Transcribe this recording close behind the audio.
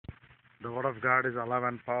The word of God is alive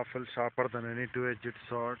and powerful, sharper than any two-edged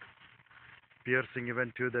sword, piercing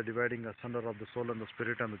even to the dividing asunder of the soul and the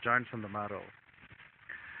spirit and the joints and the marrow.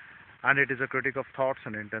 And it is a critic of thoughts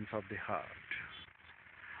and intents of the heart.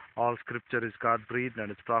 All scripture is God-breathed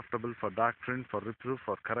and is profitable for doctrine, for reproof,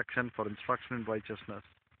 for correction, for instruction in righteousness,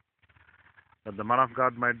 that the man of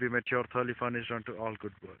God might be mature, thoroughly furnished unto all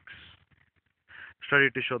good works. Study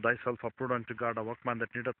to show thyself approved unto God, a workman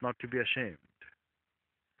that needeth not to be ashamed,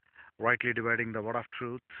 rightly dividing the word of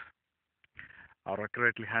truth, or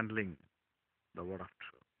accurately handling the word of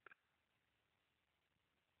truth.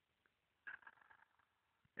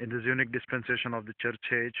 In this unique dispensation of the church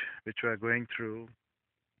age, which we are going through,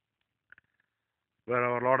 where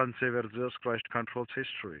our Lord and Savior Jesus Christ controls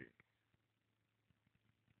history.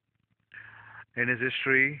 In his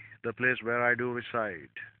history, the place where I do reside,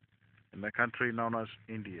 in the country known as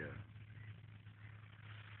India,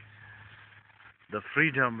 the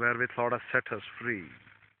freedom wherewith Lord has set us free,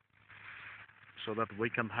 so that we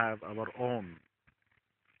can have our own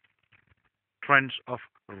trends of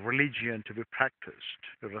religion to be practiced,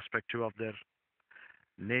 irrespective of their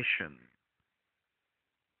nation.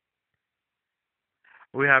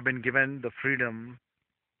 We have been given the freedom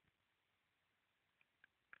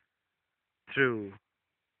through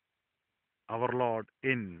our Lord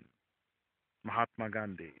in Mahatma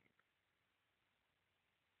Gandhi,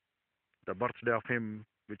 the birthday of him,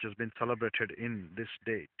 which has been celebrated in this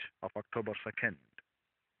date of October 2nd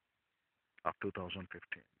of 2015,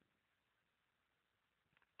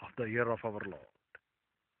 of the year of our Lord.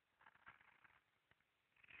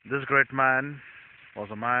 This great man was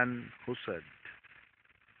a man who said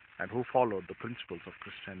and who followed the principles of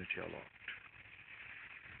Christianity a lot.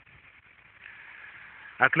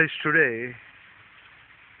 At least today,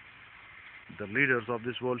 the leaders of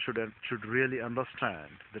this world should really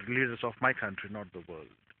understand, the leaders of my country, not the world,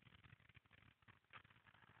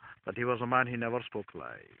 that he was a man, he never spoke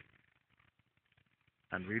lie.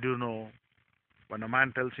 And we do know, when a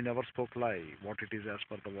man tells he never spoke lie, what it is as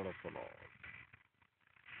per the word of the Lord.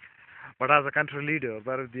 But as a country leader,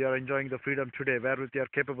 where we are enjoying the freedom today, where we are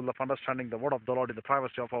capable of understanding the word of the Lord in the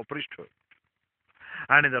privacy of our priesthood,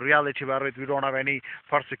 and in the reality wherewith we don't have any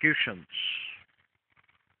persecutions,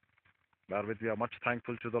 wherewith we are much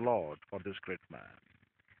thankful to the Lord for this great man.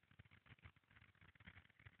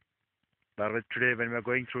 Wherewith today, when we are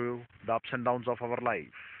going through the ups and downs of our life,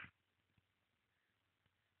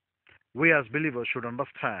 we as believers should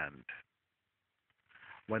understand,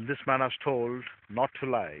 when this man has told not to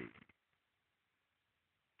lie,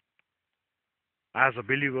 as a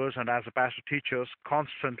believers and as a pastor teachers,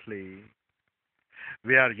 constantly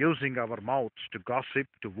we are using our mouths to gossip,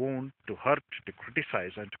 to wound, to hurt, to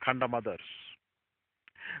criticize, and to condemn others,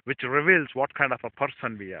 which reveals what kind of a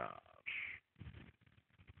person we are.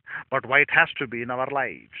 But why it has to be in our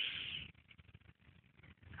lives.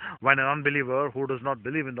 When an unbeliever who does not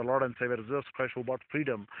believe in the Lord and Savior Jesus Christ, who bought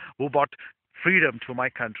freedom to my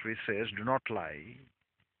country, says, do not lie,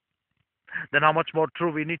 then how much more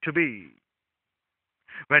true we need to be?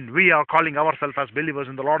 When we are calling ourselves as believers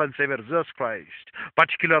in the Lord and Savior Jesus Christ,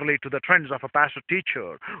 particularly to the trends of a pastor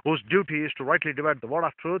teacher whose duty is to rightly divide the word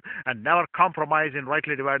of truth and never compromise in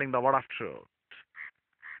rightly dividing the word of truth.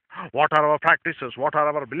 What are our practices? What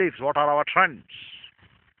are our beliefs? What are our trends?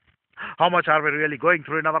 How much are we really going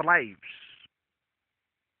through in our lives?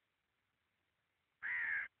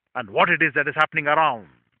 And what it is that is happening around?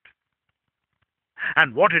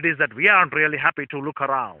 And what it is that we aren't really happy to look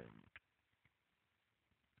around?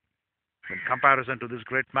 In comparison to this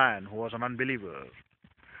great man who was an unbeliever.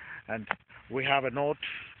 And we have a note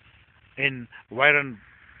in Warren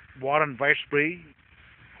Weisbury,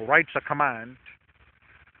 who writes a command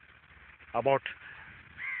about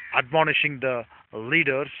admonishing the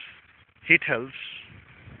leaders. He tells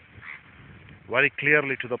very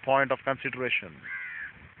clearly, to the point of consideration,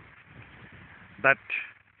 that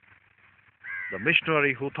the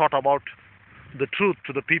missionary who thought about the truth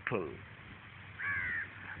to the people,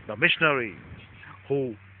 the missionary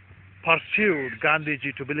who pursued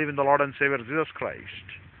Gandhiji to believe in the Lord and Savior Jesus Christ,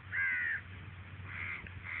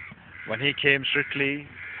 when he came strictly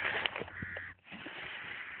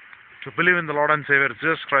to believe in the Lord and Savior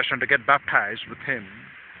Jesus Christ and to get baptized with him,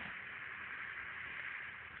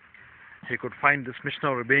 he could find this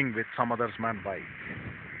missionary being with some other man's wife.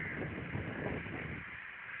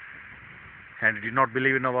 And he did not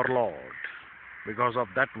believe in our Lord because of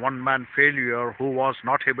that one man failure who was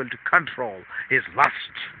not able to control his lust.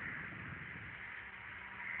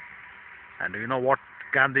 And you know what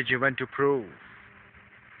Gandhiji went to prove?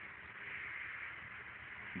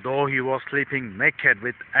 Though he was sleeping naked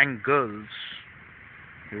with young girls,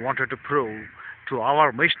 He wanted to prove to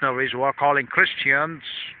our missionaries who are calling Christians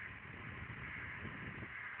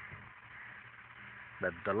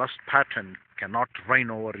that the lust pattern cannot reign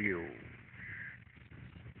over you.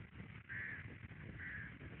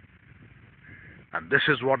 And this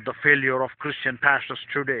is what the failure of Christian pastors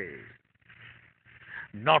today.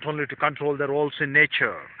 Not only to control their own sin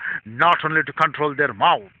nature, not only to control their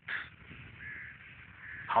mouth,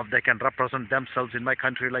 how they can represent themselves in my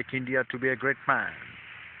country like India to be a great man.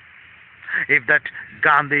 If that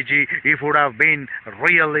Gandhiji, if would have been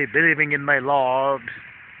really believing in my Lord,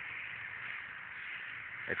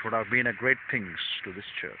 it would have been a great things to this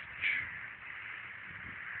church.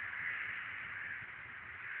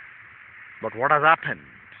 But what has happened?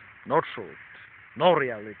 No truth, no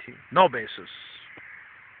reality, no basis.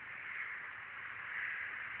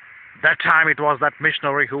 That time it was that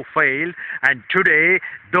missionary who failed, and today,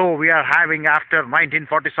 though we are having after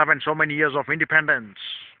 1947 so many years of independence,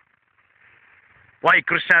 why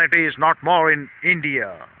Christianity is not more in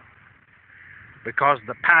India? Because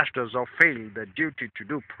the pastors have failed their duty to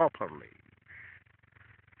do properly.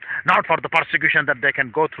 Not for the persecution that they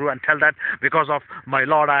can go through and tell that because of my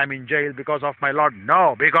Lord I am in jail, because of my Lord.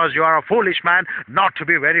 No, because you are a foolish man not to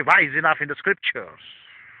be very wise enough in the scriptures.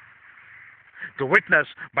 To witness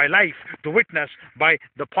by life, to witness by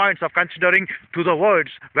the points of considering to the words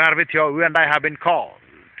wherewith you and I have been called.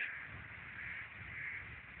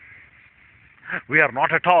 We are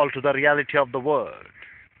not at all to the reality of the word.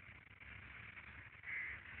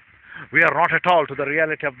 We are not at all to the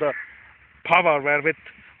reality of the power wherewith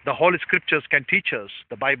the Holy Scriptures can teach us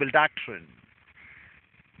the Bible doctrine.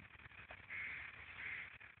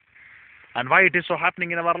 And why it is so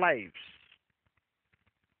happening in our lives?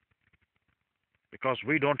 Because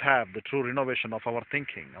we don't have the true renovation of our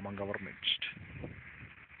thinking among our midst.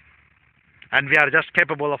 And we are just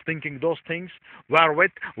capable of thinking those things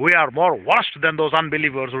wherewith we are more worse than those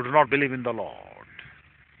unbelievers who do not believe in the Lord.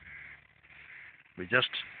 We just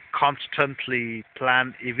constantly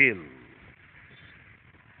plan evil.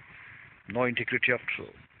 No integrity of truth.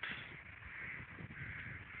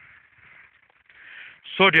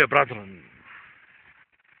 So, dear brethren,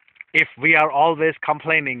 if we are always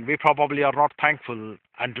complaining, we probably are not thankful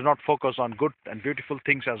and do not focus on good and beautiful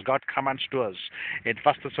things as God commands to us in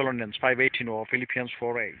 1 Thessalonians 5:18 or Philippians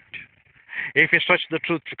 4:8. If we search the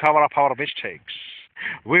truth to cover up our mistakes,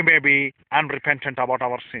 we may be unrepentant about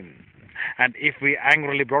our sin. And if we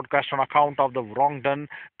angrily broadcast on account of the wrong done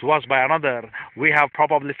to us by another, we have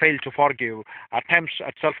probably failed to forgive. Attempts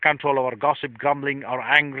at self-control or gossip, grumbling, or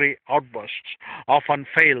angry outbursts often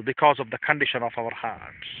fail because of the condition of our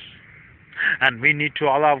hearts. And we need to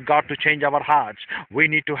allow God to change our hearts. We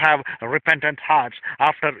need to have repentant hearts.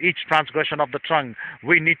 After each transgression of the tongue,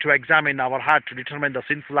 we need to examine our heart to determine the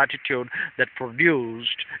sinful attitude that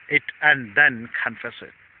produced it and then confess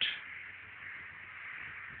it.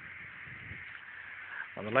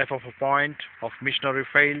 And the life of a point of missionary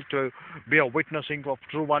failed to be a witnessing of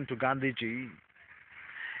true one to Gandhiji.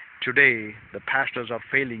 Today, the pastors are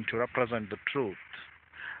failing to represent the truth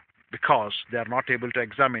because they are not able to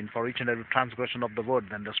examine for each and every transgression of the word,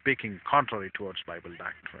 then they're speaking contrary towards Bible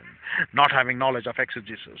doctrine. Not having knowledge of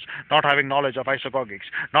exegesis, not having knowledge of isagogics,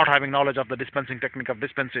 not having knowledge of the dispensing technique of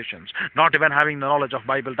dispensations, not even having the knowledge of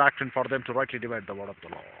Bible doctrine for them to rightly divide the word of the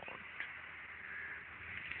Lord.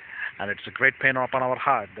 And it's a great pain upon our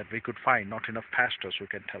heart that we could find not enough pastors who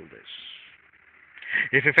can tell this.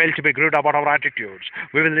 If we fail to be good about our attitudes,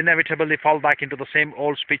 we will inevitably fall back into the same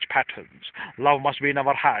old speech patterns. Love must be in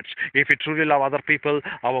our hearts. If we truly love other people,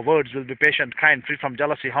 our words will be patient, kind, free from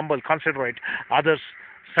jealousy, humble, considerate,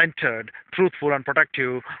 others-centered, truthful, and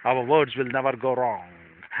protective. Our words will never go wrong.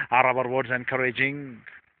 Are our words encouraging?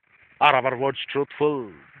 Are our words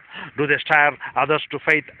truthful? Do they stir others to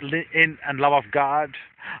faith in and love of God?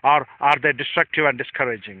 Or are they destructive and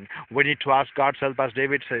discouraging? We need to ask God's help, as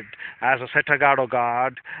David said, as a set a guard, O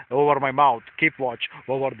God, over my mouth, keep watch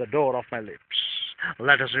over the door of my lips.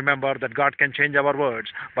 Let us remember that God can change our words,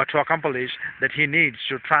 but to accomplish that He needs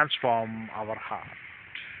to transform our heart.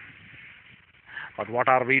 But what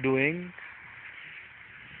are we doing?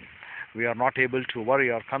 We are not able to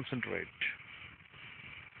worry or concentrate.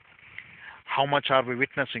 How much are we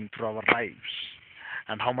witnessing through our lives?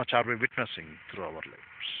 And how much are we witnessing through our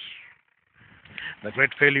lips? The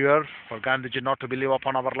great failure for Gandhiji not to believe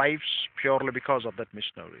upon our lives purely because of that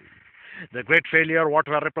missionary. The great failure, what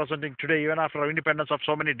we are representing today, even after our independence of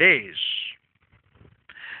so many days,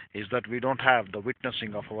 is that we don't have the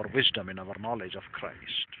witnessing of our wisdom in our knowledge of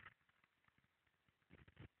Christ.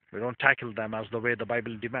 We don't tackle them as the way the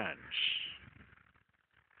Bible demands.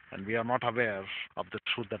 And we are not aware of the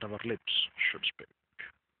truth that our lips should speak.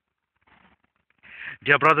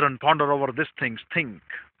 Dear brethren, ponder over these things, think,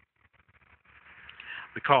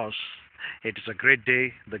 because it is a great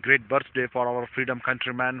day, the great birthday for our freedom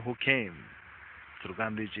countryman who came through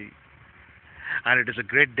Gandhiji. And it is a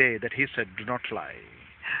great day that he said, do not lie.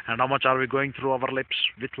 And how much are we going through our lips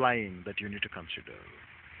with lying that you need to consider.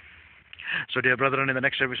 So, dear brethren, in the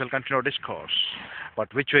next day we shall continue our discourse.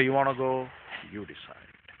 But which way you want to go, you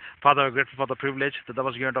decide. Father, we're grateful for the privilege that thou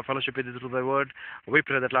was given to fellowship with you through thy word. We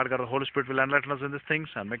pray that, Lord God, the Holy Spirit will enlighten us in these things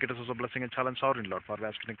and make it a source of blessing and challenge our in, Lord. For we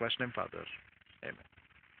ask in Christ's name, Father. Amen.